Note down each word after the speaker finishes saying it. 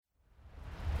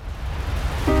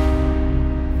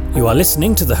You are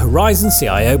listening to the Horizon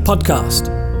CIO podcast.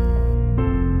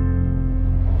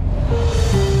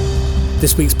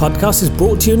 This week's podcast is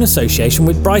brought to you in association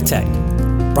with Britec.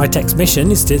 Britec's mission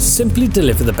is to simply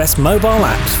deliver the best mobile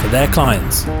apps for their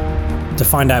clients. To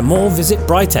find out more, visit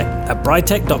Britec at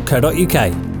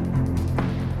britec.co.uk.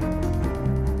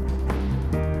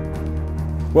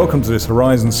 Welcome to this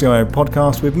Horizon CIO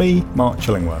podcast with me, Mark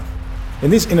Chillingworth. In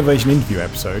this innovation interview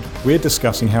episode, we're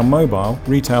discussing how mobile,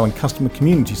 retail and customer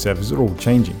community services are all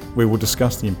changing. We will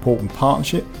discuss the important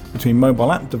partnership between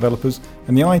mobile app developers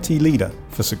and the IT leader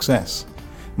for success.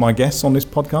 My guests on this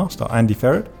podcast are Andy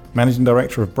Ferret, Managing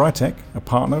Director of Britec, a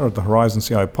partner of the Horizon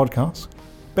CIO podcast,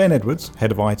 Ben Edwards,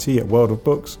 Head of IT at World of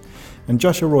Books, and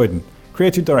Joshua Royden,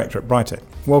 Creative Director at Britec.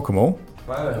 Welcome all.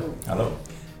 Hello. Hello.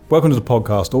 Welcome to the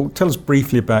podcast all. Tell us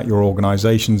briefly about your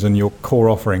organisations and your core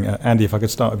offering. Andy, if I could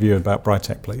start with you about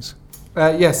Britec, please.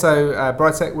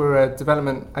 Britec, we're a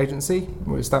development agency.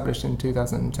 We were established in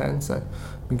 2010, so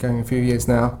been going a few years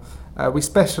now. We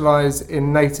specialise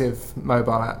in native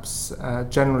mobile apps,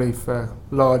 generally for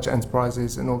large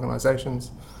enterprises and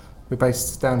organisations. We're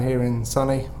based down here in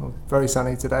sunny, or very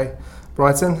sunny today,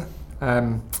 Brighton.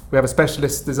 We have a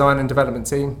specialist design and development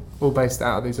team, all based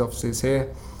out of these offices here.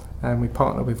 And we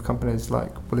partner with companies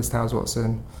like Willis Towers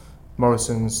Watson,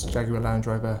 Morrison's, Jaguar Land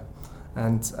Rover,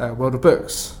 and World of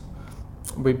Books.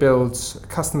 We build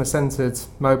customer-centred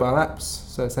mobile apps,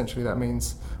 so essentially that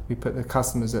means we put the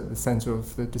customers at the centre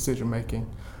of the decision-making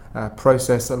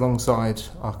process alongside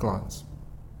our clients.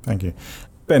 Thank you.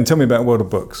 Ben, tell me about World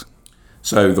of Books.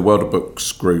 So the World of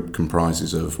Books group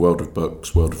comprises of World of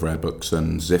Books, World of Rare Books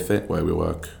and Ziffit, where we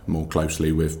work more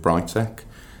closely with Britec.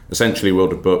 Essentially,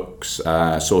 World of Books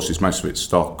sources most of its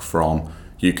stock from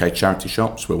UK charity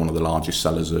shops. We're one of the largest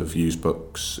sellers of used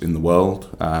books in the world.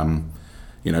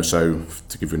 So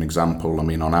to give you an example, on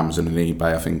Amazon and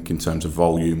eBay, I think in terms of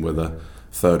volume, we're the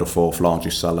third or fourth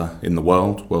largest seller in the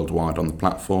world, worldwide on the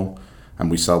platform.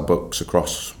 And we sell books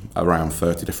across around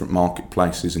 30 different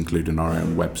marketplaces, including our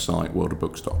own website,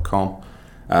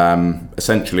 worldofbooks.com.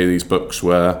 Essentially, these books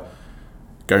were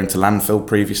going to landfill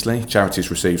previously. Charities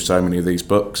receive so many of these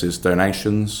books as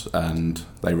donations and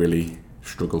they really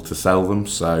struggle to sell them.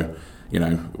 So,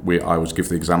 I always give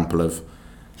the example of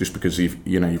just because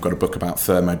you've got a book about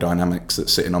thermodynamics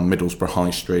that's sitting on Middlesbrough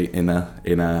High Street in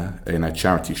a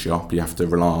charity shop, you have to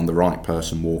rely on the right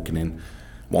person walking in,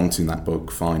 wanting that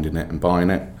book, finding it and buying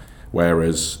it.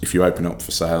 Whereas if you open up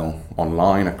for sale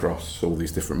online across all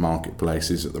these different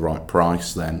marketplaces at the right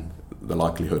price, then the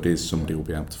likelihood is somebody will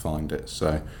be able to find it.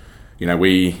 So,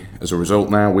 we, as a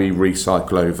result now, we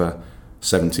recycle over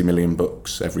 70 million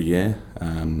books every year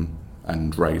and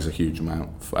raise a huge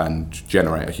amount and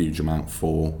generate a huge amount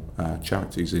for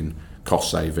charities in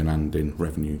cost saving and in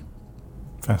revenue.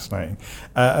 Fascinating.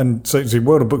 And so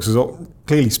World of Books has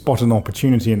clearly spotted an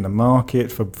opportunity in the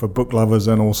market for book lovers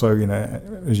and also,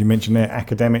 as you mentioned there,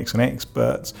 academics and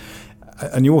experts.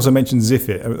 And you also mentioned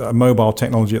Ziffit, a mobile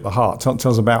technology at the heart. Tell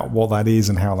us about what that is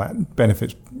and how that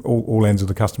benefits all ends of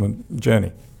the customer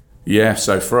journey. Yeah,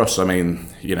 so for us,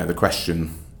 the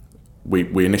question,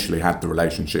 we initially had the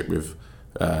relationship with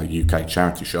UK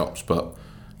charity shops, but,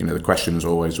 the question as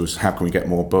always was how can we get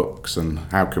more books and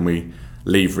how can we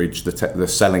leverage the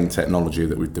selling technology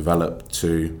that we've developed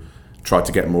to try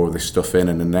to get more of this stuff in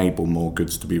and enable more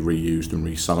goods to be reused and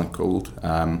recycled.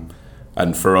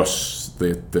 And for us,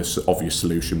 the obvious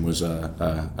solution was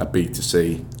a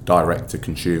B2C,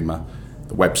 direct-to-consumer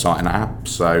website and app.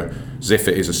 So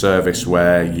Ziffit is a service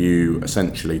where you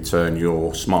essentially turn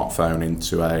your smartphone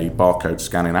into a barcode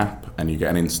scanning app and you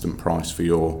get an instant price for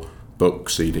your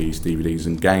books, CDs, DVDs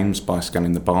and games by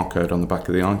scanning the barcode on the back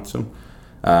of the item.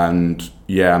 And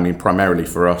primarily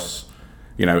for us,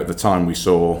 at the time we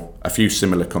saw a few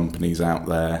similar companies out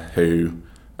there who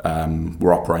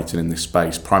were operating in this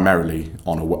space primarily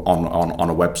on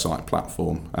a website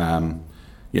platform.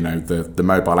 The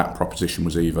mobile app proposition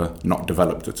was either not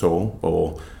developed at all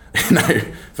or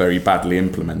very badly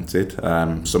implemented.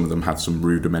 Some of them had some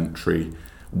rudimentary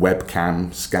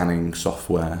webcam scanning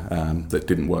software that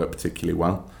didn't work particularly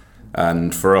well.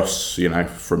 And for us,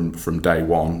 from day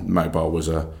one, mobile was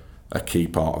a key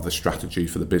part of the strategy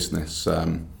for the business.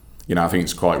 I think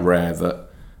it's quite rare that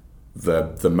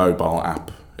the mobile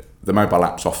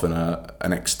app's often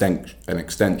an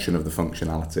extension of the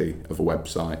functionality of a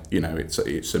website.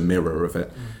 It's a mirror of it.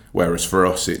 Whereas for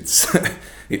us, it's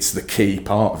it's the key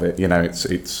part of it.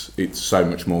 It's so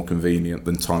much more convenient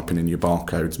than typing in your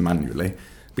barcodes manually.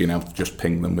 Being able to just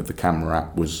ping them with the camera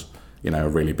app was, a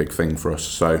really big thing for us.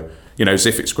 So,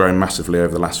 Ziffit's grown massively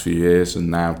over the last few years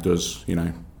and now does,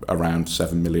 around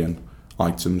 7 million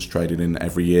items traded in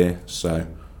every year. So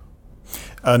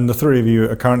And the three of you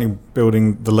are currently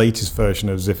building the latest version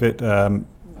of Zifit.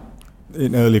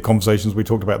 In earlier conversations, we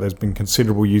talked about there's been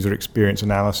considerable user experience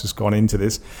analysis gone into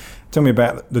this. Tell me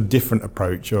about the different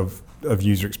approach of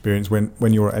user experience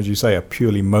when you're, as you say, a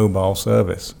purely mobile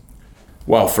service.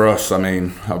 Well, for us, I mean,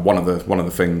 one of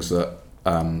the things that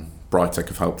Brightech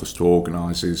have helped us to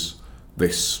organise is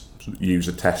this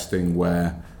user testing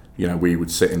where, you know, we would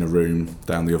sit in a room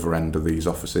down the other end of these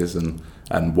offices and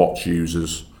watch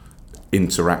users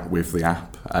interact with the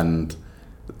app, and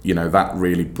you know, that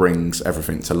really brings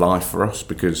everything to life for us,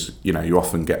 because, you know, you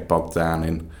often get bogged down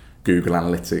in Google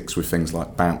Analytics with things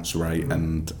like bounce rate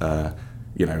and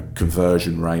you know,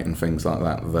 conversion rate and things like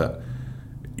that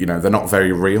you know, they're not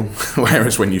very real.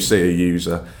 Whereas when you see a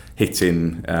user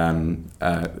hitting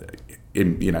in,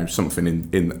 you know, something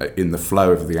in the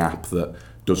flow of the app that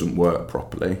doesn't work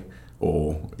properly,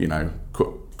 or, you know,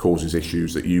 causes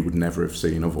issues that you would never have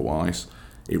seen otherwise,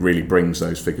 it really brings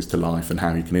those figures to life and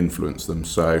how you can influence them.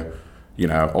 So, you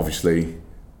know, obviously,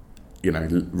 you know,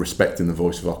 respecting the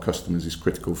voice of our customers is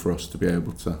critical for us to be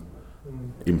able to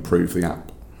improve the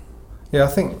app. Yeah, I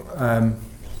think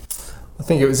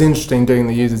it was interesting doing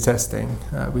the user testing.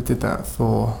 We did that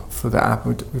for the app.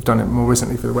 We've done it more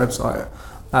recently for the website.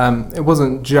 It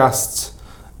wasn't just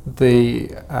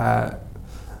the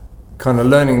kind of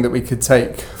learning that we could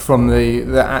take from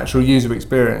the actual user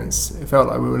experience. It felt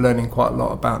like we were learning quite a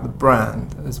lot about the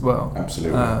brand as well.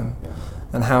 Absolutely.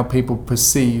 And how people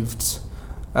perceived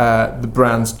the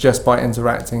brands just by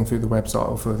interacting through the website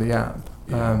or through the app.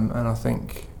 Yeah. And I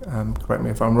think, correct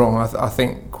me if I'm wrong, I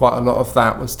think quite a lot of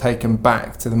that was taken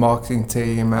back to the marketing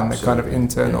team and Absolutely. The kind of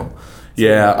internal.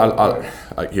 Yeah, I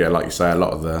like you say, a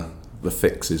lot of the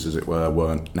fixes, as it were,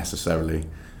 weren't necessarily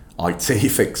IT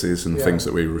fixes and things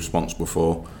that we were responsible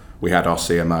for. We had our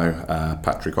CMO,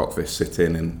 Patrick Ockvis, sit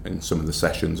in some of the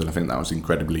sessions, and I think that was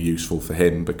incredibly useful for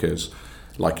him, because,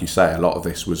 like you say, a lot of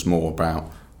this was more about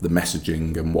the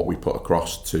messaging and what we put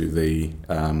across to the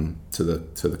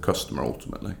customer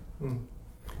ultimately.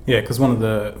 Yeah, because one of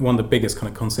the biggest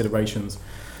kind of considerations,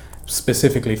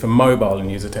 specifically for mobile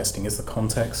and user testing, is the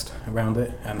context around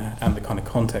it and the kind of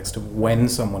context of when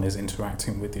someone is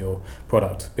interacting with your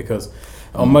product. Because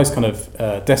on most kind of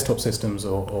desktop systems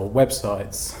or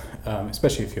websites,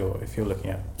 especially if you're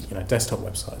looking at, you know, desktop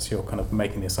websites, you're kind of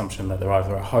making the assumption that they're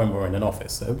either at home or in an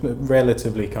office. They're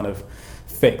relatively kind of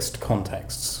fixed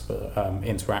contexts for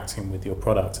interacting with your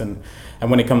product. And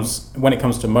when it comes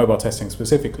to mobile testing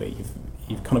specifically,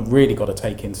 you've kind of really got to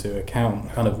take into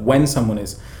account kind of when someone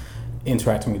is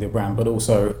interacting with your brand, but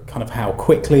also kind of how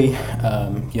quickly,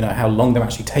 you know, how long they're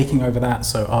actually taking over that.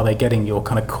 So are they getting your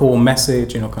kind of core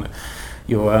message, you know, kind of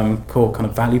your core kind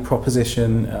of value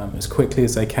proposition as quickly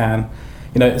as they can?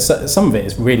 You know, some of it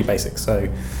is really basic.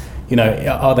 So, you know,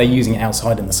 are they using it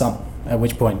outside in the sun? At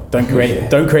which point, don't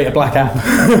create a black app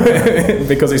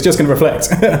because it's just going to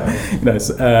reflect.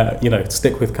 You know,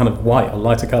 stick with kind of white or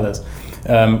lighter colours.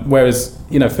 Whereas,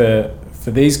 you know, for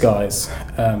these guys,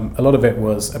 a lot of it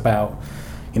was about,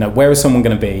 you know, where is someone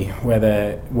going to be,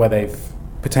 where they've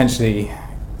potentially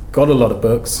got a lot of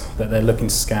books that they're looking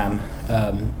to scan.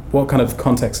 What kind of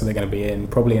context are they going to be in?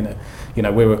 Probably in a, you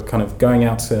know, we were kind of going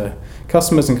out to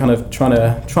customers and kind of trying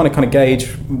to kind of gauge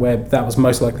where that was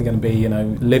most likely going to be. You know,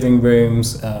 living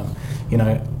rooms, you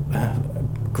know,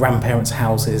 grandparents'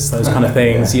 houses, those kind of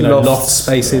things. You know, loft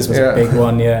spaces was a big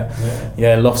one.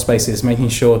 Yeah, loft spaces. Making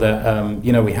sure that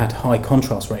you know, we had high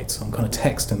contrast rates on kind of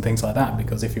text and things like that,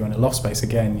 because if you're in a loft space,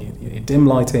 again, you're dim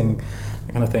lighting,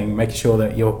 that kind of thing. Making sure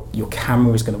that your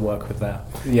camera is going to work with that.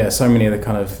 Yeah, so many of the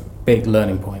kind of big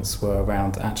learning points were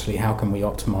around actually how can we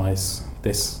optimize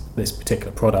this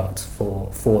particular product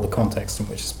for the context in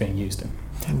which it's being used in.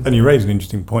 And you raised an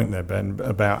interesting point there, Ben,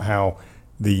 about how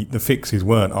the fixes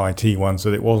weren't IT ones,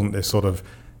 so it wasn't this sort of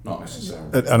Not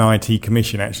necessarily. An IT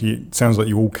commission. Actually, it sounds like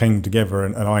you all came together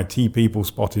and IT people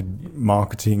spotted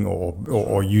marketing or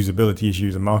usability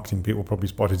issues, and marketing people probably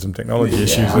spotted some technology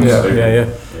issues. We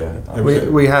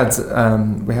had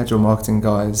your marketing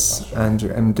guys and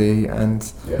your MD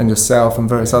and yourself and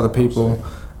various other people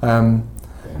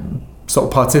sort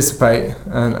of participate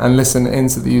and listen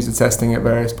into the user testing at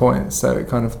various points. So it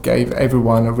kind of gave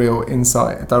everyone a real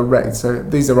insight, direct. So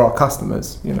these are our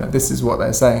customers. You know, this is what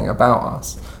they're saying about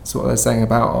us. This is what they're saying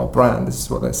about our brand. This is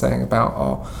what they're saying about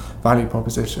our value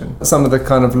proposition. Some of the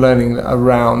kind of learning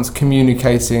around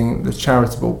communicating the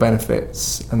charitable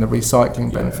benefits and the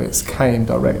recycling benefits came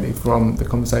directly from the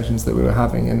conversations that we were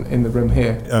having in the room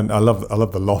here. And I love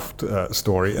the loft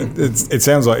story. It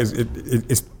sounds like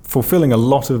it's fulfilling a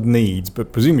lot of needs,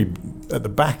 but presumably at the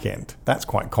back end, that's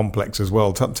quite complex as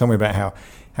well. Tell me about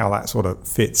how that sort of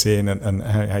fits in and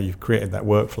how you've created that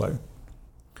workflow.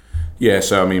 Yeah,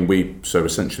 so I mean,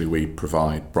 essentially we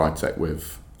provide Brightech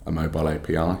with a mobile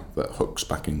API that hooks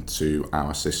back into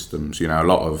our systems. You know, a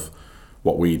lot of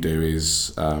what we do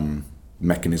is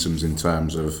mechanisms in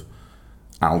terms of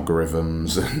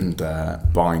algorithms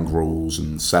and buying rules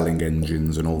and selling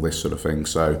engines and all this sort of thing.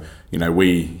 So, you know,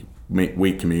 we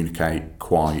communicate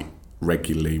quite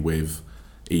regularly with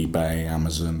eBay,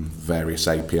 Amazon, various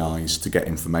APIs to get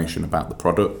information about the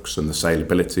products and the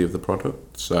saleability of the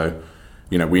product. So,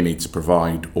 you know, we need to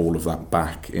provide all of that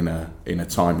back in a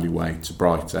timely way to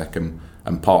Brightech,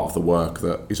 and part of the work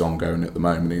that is ongoing at the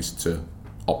moment is to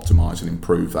optimise and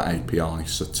improve that API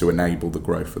so to enable the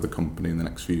growth of the company in the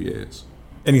next few years.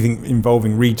 Anything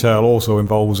involving retail also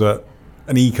involves an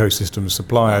ecosystem,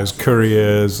 suppliers,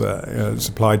 couriers,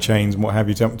 supply chains, and what have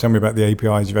you. Tell me about the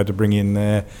APIs you've had to bring in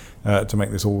there to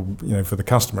make this all, you know, for the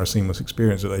customer a seamless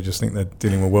experience that they just think they're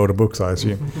dealing with a world of books, I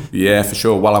assume. Yeah, for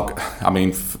sure. Well, I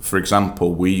mean, for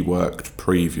example, we worked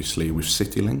previously with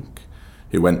CityLink,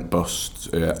 who went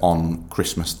bust on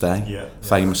Christmas Day,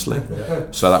 famously.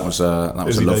 Yeah. So that was a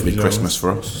lovely Christmas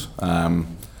for us.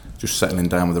 Just settling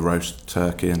down with a roast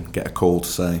turkey and get a call to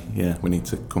say, yeah, we need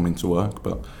to come into work.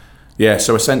 But yeah,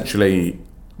 so essentially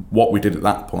what we did at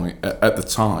that point, at the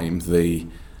time,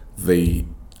 the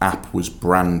app was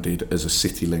branded as a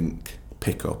CityLink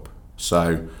pickup.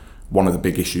 So one of the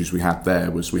big issues we had there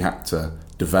was we had to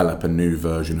develop a new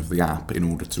version of the app in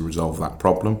order to resolve that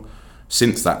problem.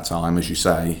 Since that time, as you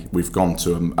say, we've gone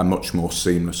to a much more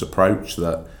seamless approach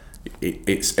that it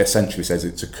essentially says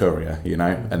it's a courier, you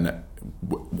know, and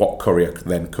what courier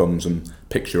then comes and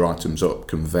picks your items up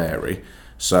can vary.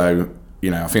 So, you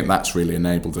know, I think that's really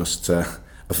enabled us to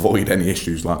avoid any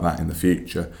issues like that in the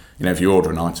future. You know, if you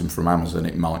order an item from Amazon,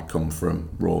 it might come from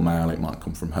Royal Mail, it might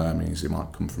come from Hermes, it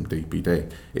might come from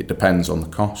DPD. It depends on the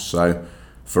cost. So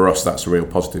for us, that's a real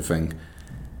positive thing.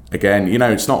 Again, you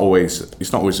know, it's not always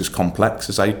as complex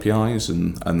as APIs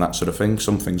and that sort of thing.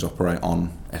 Some things operate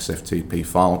on SFTP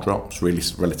file drops, really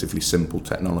relatively simple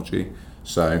technology.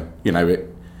 So, you know,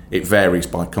 it varies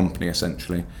by company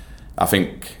essentially. I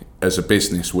think as a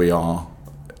business we are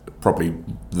probably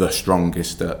the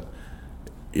strongest at,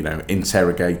 you know,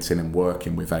 interrogating and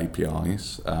working with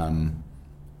APIs. And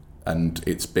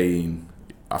it's been,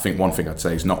 I think one thing I'd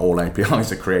say is not all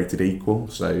APIs are created equal.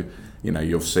 So, you know,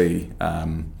 you'll see,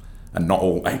 and not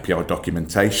all API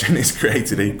documentation is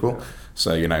created equal.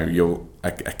 So, you know,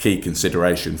 a key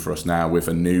consideration for us now with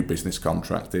a new business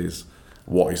contract is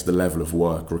what is the level of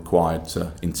work required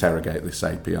to interrogate this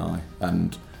API,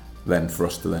 and then for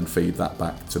us to then feed that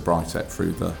back to Brightech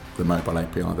through the mobile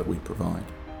API that we provide.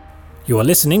 You are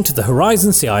listening to the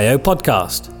Horizon CIO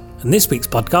podcast, and this week's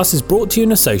podcast is brought to you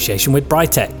in association with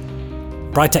Brightech.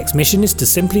 Brightech's mission is to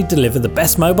simply deliver the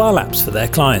best mobile apps for their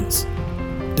clients.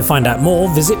 To find out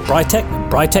more, visit Brightech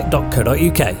at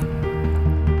brightech.co.uk.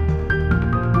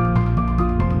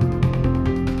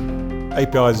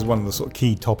 APIs is one of the sort of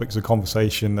key topics of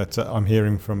conversation that I'm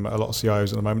hearing from a lot of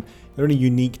CIOs at the moment. Are there any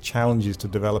unique challenges to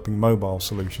developing mobile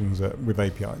solutions with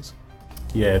APIs?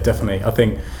 Yeah, definitely. I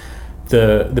think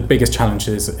the biggest challenge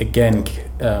is, again,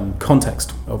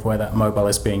 context of where that mobile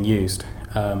is being used.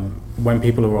 When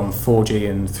people are on 4G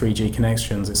and 3G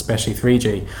connections, especially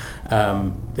 3G,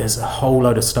 there's a whole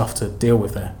load of stuff to deal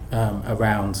with there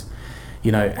around,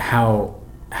 you know, how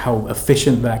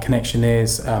efficient that connection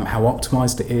is, how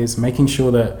optimized it is, making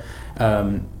sure that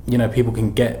you know, people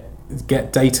can get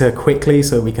data quickly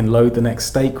so we can load the next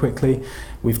state quickly.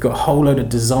 We've got a whole load of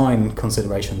design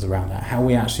considerations around that, how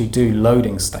we actually do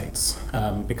loading states,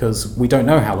 because we don't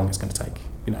know how long it's going to take.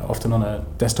 You know, often on a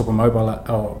desktop or mobile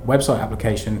or website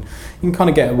application, you can kind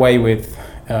of get away with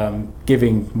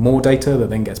giving more data that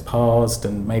then gets parsed,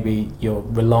 and maybe you're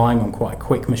relying on quite a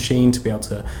quick machine to be able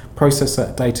to process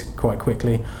that data quite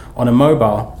quickly. On a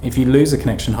mobile, if you lose a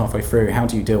connection halfway through, how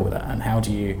do you deal with that? And how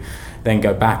do you then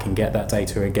go back and get that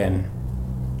data again?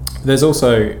 There's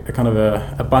also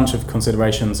a bunch of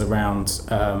considerations around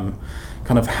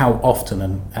kind of how often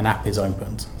an app is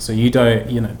opened. So you don't,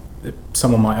 you know,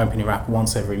 someone might open your app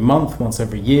once every month, once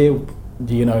every year,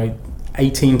 you know,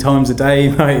 18 times a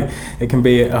day. Like, it can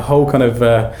be a whole kind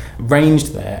of range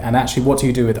there. And actually, what do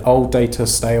you do with old data,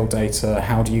 stale data?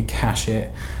 How do you cache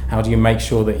it? How do you make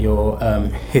sure that you're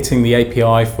hitting the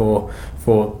API for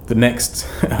the next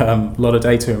lot of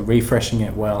data and refreshing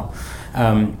it well?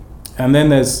 And then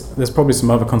there's probably some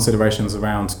other considerations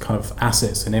around kind of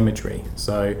assets and imagery.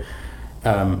 So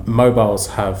mobiles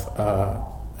have a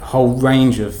whole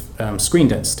range of screen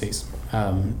densities.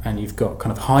 and you've got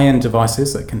kind of high-end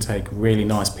devices that can take really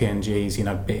nice PNGs,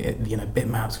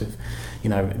 bitmaps with,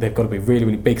 they've got to be really,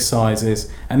 really big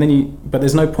sizes, and then but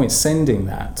there's no point sending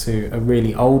that to a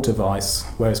really old device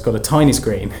where it's got a tiny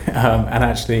screen, and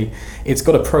actually it's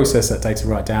got to process that data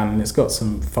right down, and it's got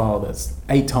some file that's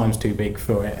 8 times too big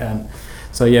for it, and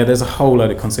so there's a whole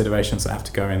load of considerations that have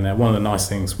to go in there. One of the nice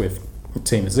things with the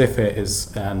team at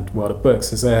Ziffit and World of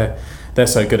Books is they're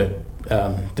so good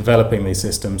at developing these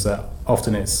systems that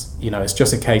often it's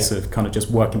just a case of kind of just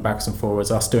working backwards and forwards,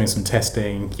 us doing some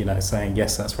testing, saying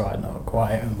yes, that's right, not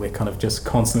quite, and we're kind of just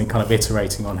constantly kind of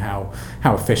iterating on how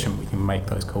efficient we can make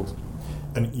those calls.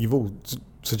 And you've all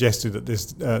suggested that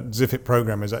this Ziffit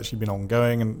program has actually been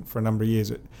ongoing, and for a number of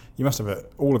years,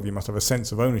 all of you must have a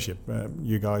sense of ownership.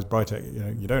 You guys,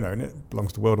 Brightech, you don't own it; it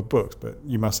belongs to World of Books, but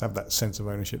you must have that sense of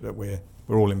ownership that we're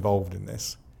all involved in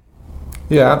this.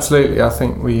 Yeah, absolutely. I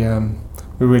think we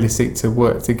really seek to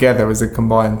work together as a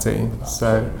combined team.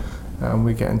 So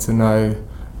we're getting to know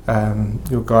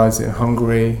your guys in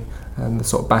Hungary and the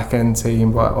sort of back end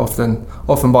team,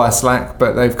 often by Slack,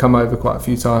 but they've come over quite a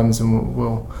few times, and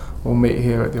we'll meet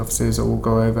here at the offices, or we'll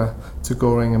go over to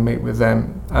Goring and meet with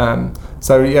them.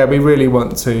 We really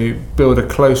want to build a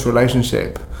close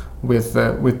relationship with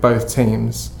both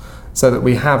teams, so that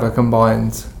we have a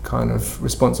combined kind of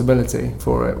responsibility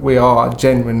for it. We are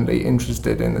genuinely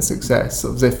interested in the success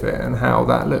of Ziffit and how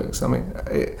that looks. I mean,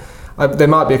 there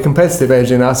might be a competitive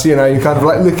edge in us, you're kind of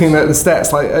like looking at the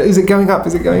stats, like, is it going up?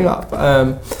 Is it going up?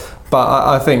 But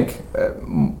I think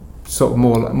sort of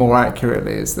more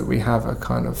accurately is that we have a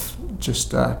kind of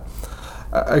just a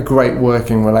great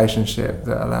working relationship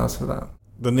that allows for that.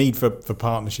 The need for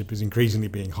partnership is increasingly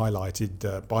being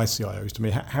highlighted by CIOs to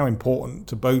me. How important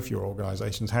to both your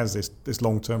organisations has this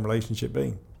long-term relationship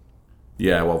been?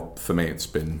 Yeah, well, for me it's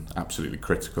been absolutely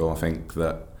critical. I think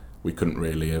that we couldn't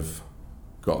really have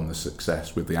gotten the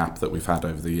success with the app that we've had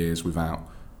over the years without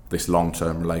this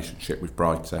long-term relationship with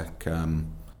Brightech.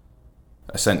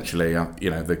 Essentially,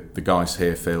 the guys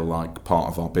here feel like part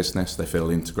of our business. They feel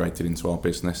integrated into our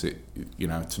business.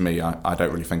 To me, I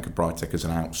don't really think of Brightech as an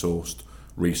outsourced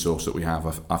resource that we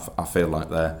have. I feel like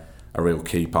they're a real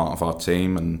key part of our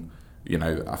team, and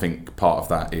I think part of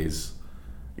that is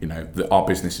that our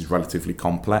business is relatively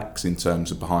complex in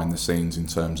terms of behind the scenes, in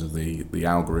terms of the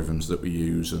algorithms that we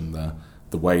use and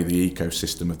the way the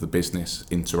ecosystem of the business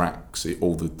interacts,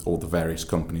 all the various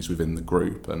companies within the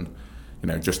group, and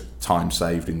just time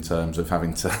saved in terms of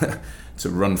having to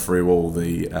run through all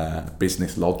the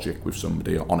business logic with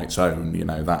somebody on its own.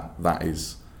 That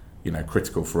is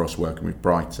critical for us working with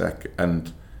Brightech,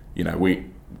 and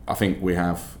I think we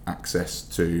have access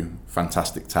to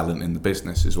fantastic talent in the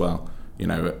business as well.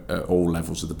 At all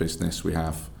levels of the business, we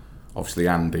have obviously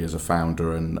Andy as a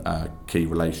founder and a key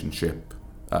relationship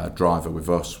driver with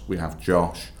us. We have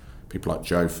Josh, people like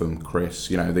Jotham, Chris.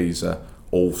 These are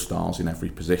all stars in every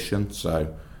position.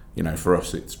 So, for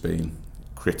us, it's been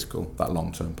critical, that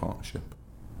long-term partnership.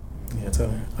 Yeah,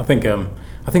 totally. I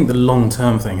think the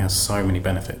long-term thing has so many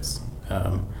benefits.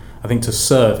 I think to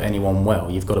serve anyone well,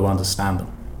 you've got to understand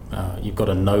them. You've got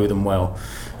to know them well.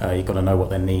 You've got to know what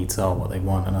their needs are, what they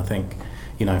want. And I think,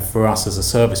 for us as a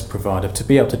service provider, to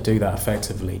be able to do that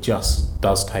effectively just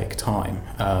does take time.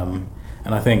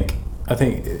 And I think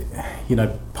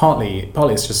partly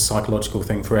it's just a psychological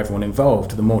thing for everyone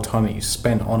involved. The more time that you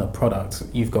spend on a product,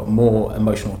 you've got more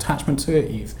emotional attachment to it.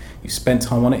 You've spent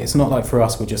time on it. It's not like for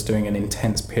us we're just doing an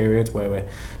intense period where we're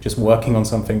just working on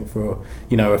something for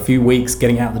a few weeks,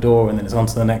 getting out the door, and then it's on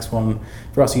to the next one.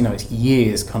 For us, it's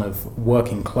years kind of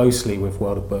working closely with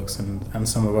World of Books and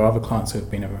some of our other clients who have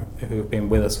been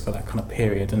with us for that kind of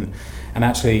period. And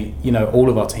actually, all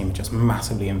of our team are just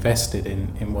massively invested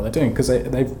in what they're doing because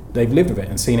they've lived with it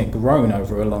and seen it grown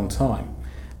over a long time.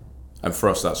 And for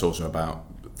us, that's also about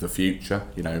the future.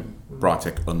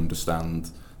 Brightech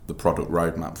understand the product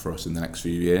roadmap for us in the next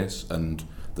few years and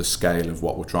the scale of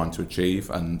what we're trying to achieve.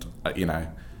 And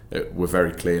we're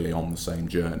very clearly on the same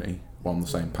journey, we're on the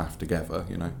same path together.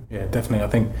 Yeah, definitely. I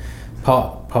think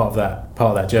part of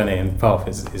that journey and path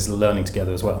is learning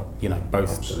together as well.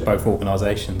 Both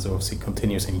organisations are obviously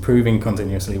continuously improving,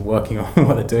 continuously working on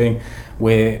what they're doing.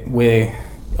 We're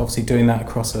obviously doing that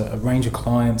across a range of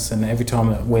clients, and every time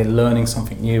that we're learning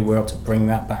something new, we're able to bring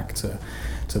that back to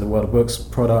the World of Books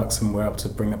products, and we're able to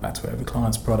bring that back to every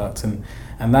client's product, and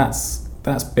that's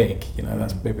big.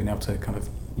 That's big, being able to kind of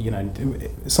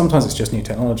sometimes it's just new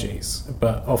technologies,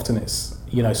 but often it's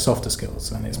softer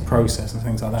skills and it's process and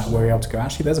things like that, where you're able to go,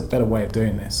 actually there's a better way of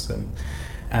doing this,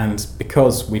 And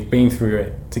because we've been through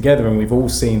it together and we've all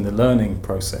seen the learning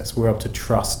process, we're able to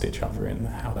trust each other in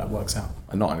how that works out.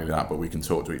 And not only that, but we can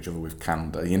talk to each other with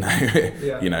candour, you know.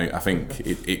 Yeah. You know, I think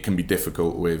it can be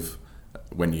difficult with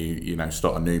when you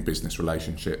start a new business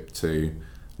relationship to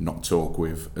not talk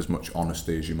with as much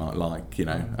honesty as you might like, you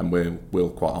know. And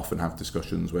we'll quite often have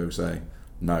discussions where we say,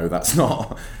 no, that's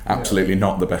not absolutely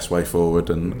not the best way forward,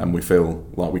 and we feel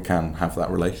like we can have that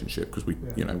relationship because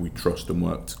we trust and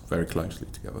worked very closely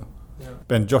together. Yeah.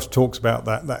 Ben, Josh talks about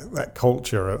that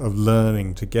culture of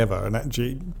learning together, and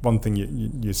actually one thing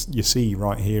you see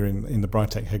right here in the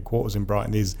Brightech headquarters in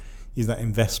Brighton is that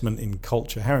investment in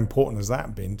culture. How important has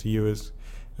that been to you as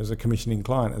a commissioning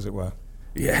client, as it were?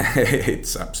 Yeah,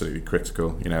 it's absolutely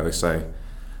critical. You know, they say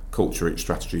culture eats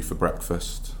strategy for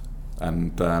breakfast.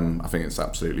 And I think it's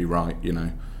absolutely right. You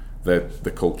know,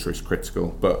 the culture is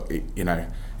critical, but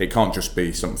it can't just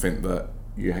be something that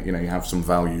you have some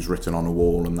values written on a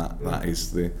wall and that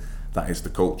is the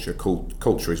culture.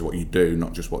 Culture is what you do,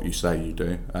 not just what you say you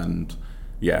do. And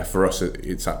yeah, for us,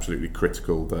 it's absolutely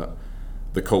critical that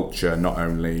the culture not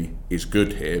only is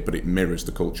good here, but it mirrors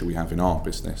the culture we have in our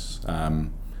business. There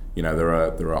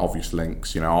are obvious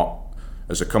links. You know,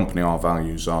 as a company, our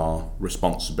values are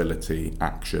responsibility,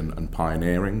 action, and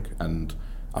pioneering, and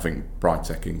I think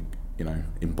Brightech,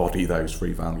 embody those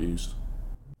three values.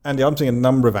 Andy, I'm seeing a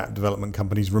number of app development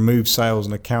companies remove sales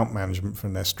and account management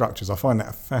from their structures. I find that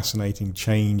a fascinating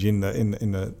change in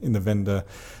the vendor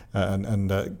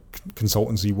and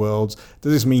consultancy worlds.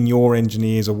 Does this mean your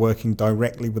engineers are working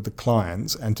directly with the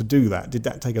clients? And to do that, did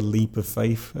that take a leap of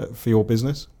faith for your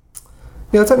business?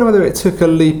 Yeah, I don't know whether it took a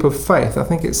leap of faith. I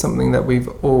think it's something that we've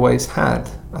always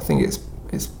had. I think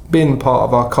it's been part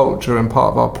of our culture and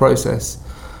part of our process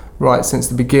right since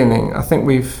the beginning. I think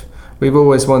we've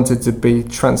always wanted to be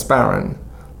transparent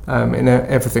in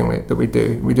everything that we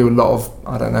do. We do a lot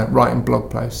of, writing blog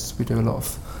posts. We do a lot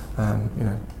of,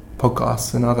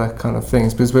 podcasts and other kind of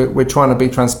things because we're trying to be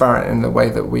transparent in the way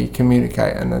that we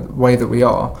communicate and the way that we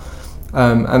are.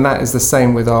 And that is the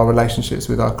same with our relationships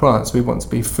with our clients. We want to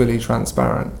be fully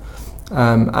transparent.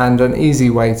 And an easy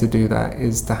way to do that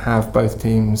is to have both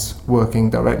teams working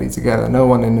directly together. No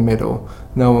one in the middle,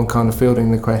 no one kind of fielding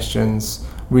the questions,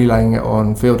 relaying it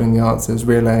on, fielding the answers,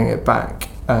 relaying it back.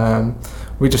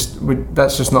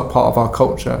 That's just not part of our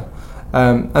culture.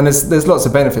 And there's lots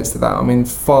of benefits to that. I mean,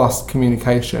 fast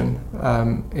communication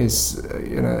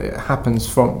it happens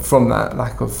from that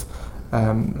lack of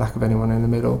anyone in the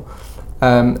middle.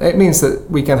 It means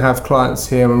that we can have clients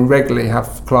here and regularly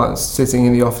have clients sitting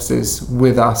in the offices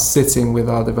with us, sitting with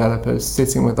our developers,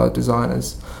 sitting with our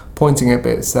designers, pointing at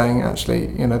bits, saying, actually,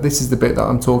 this is the bit that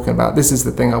I'm talking about. This is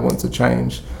the thing I want to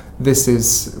change. This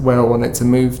is where I want it to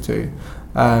move to.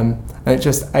 And it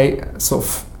just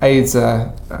aids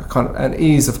a kind of an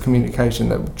ease of communication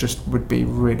that just would be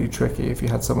really tricky if you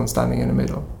had someone standing in the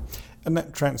middle. And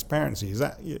that transparency, is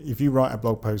that if you write a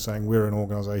blog post saying we're an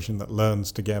organisation that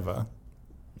learns together,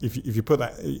 if you put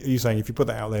that, are you saying if you put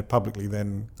that out there publicly,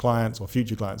 then clients or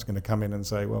future clients are going to come in and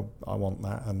say, well, I want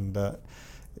that, and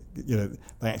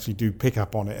they actually do pick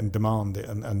up on it and demand it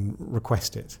and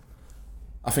request it?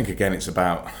 I think again, it's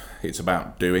about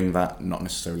doing that, not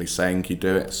necessarily saying you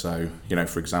do it. So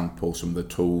for example, some of the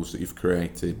tools that you've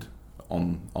created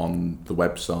on the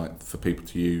website for people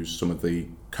to use, some of the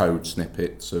code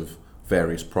snippets of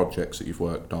various projects that you've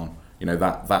worked on.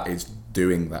 That is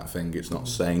doing that thing. It's not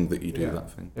saying that you do that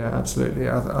thing. Yeah, absolutely.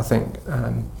 I think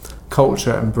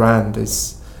culture and brand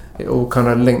it all kind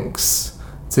of links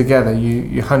together.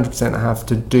 You 100% have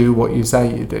to do what you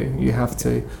say you do. You have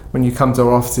to, when you come to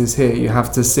our offices here, you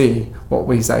have to see what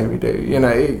we say we do.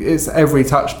 It's every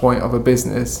touch point of a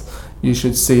business. You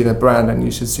should see the brand and you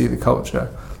should see the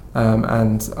culture.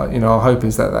 Our hope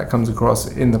is that comes across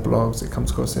in the blogs, it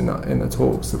comes across in the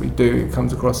talks that we do, it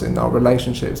comes across in our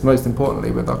relationships, most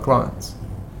importantly with our clients.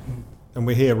 And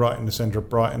we're here right in the centre of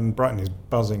Brighton. Brighton is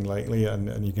buzzing lately,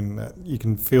 and you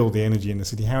can feel the energy in the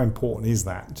city. How important is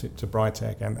that to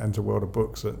Brightech and to World of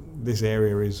Books that this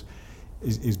area is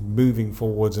moving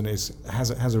forwards and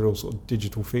has a real sort of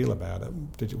digital feel about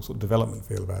it, digital sort of development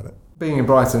feel about it? Being in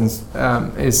Brighton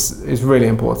is really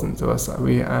important to us.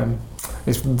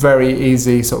 It's very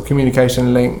easy, sort of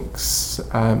communication links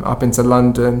up into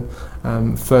London,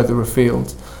 further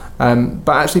afield.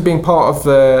 But actually being part of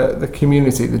the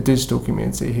community, the digital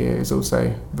community here, is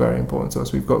also very important to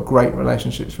us. We've got great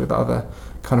relationships with other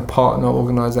kind of partner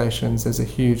organisations. There's a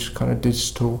huge kind of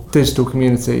digital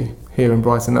community here in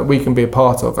Brighton that we can be a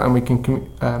part of and we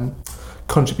can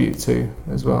contribute to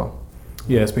as well.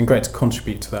 Yeah, it's been great to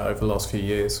contribute to that over the last few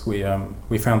years. We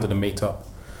founded a meetup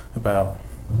about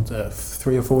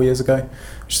 3 or 4 years ago,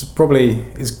 which is probably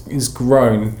is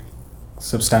grown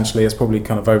substantially. It's probably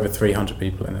kind of over 300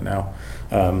 people in it now,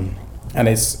 and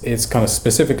it's kind of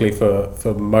specifically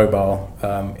for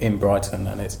mobile in Brighton,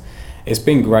 and it's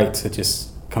been great to just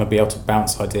kind of be able to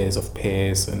bounce ideas off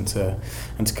peers and to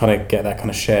kind of get that kind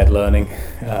of shared learning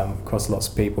across lots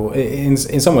of people. In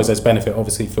some ways, there's benefit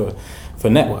obviously for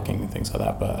networking and things like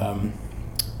that,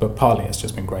 but partly it's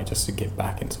just been great just to give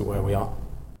back into where we are.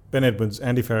 Ben Edwards,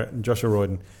 Andy Ferret and Joshua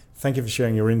Royden, thank you for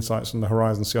sharing your insights on the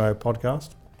Horizon CIO podcast.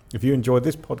 If you enjoyed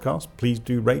this podcast, please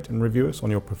do rate and review us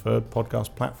on your preferred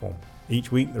podcast platform.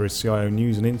 Each week there is CIO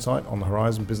news and insight on the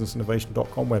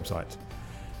horizonbusinessinnovation.com website.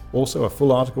 Also, a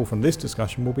full article from this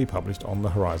discussion will be published on the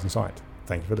Horizon site.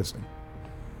 Thank you for listening.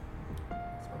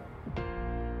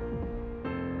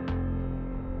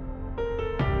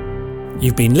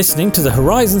 You've been listening to the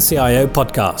Horizon CIO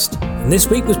podcast, and this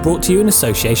week was brought to you in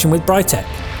association with Brightech.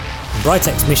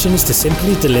 Brightech's mission is to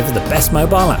simply deliver the best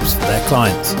mobile apps for their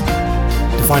clients.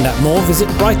 To find out more, visit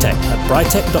Brightech at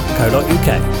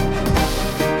brightech.co.uk.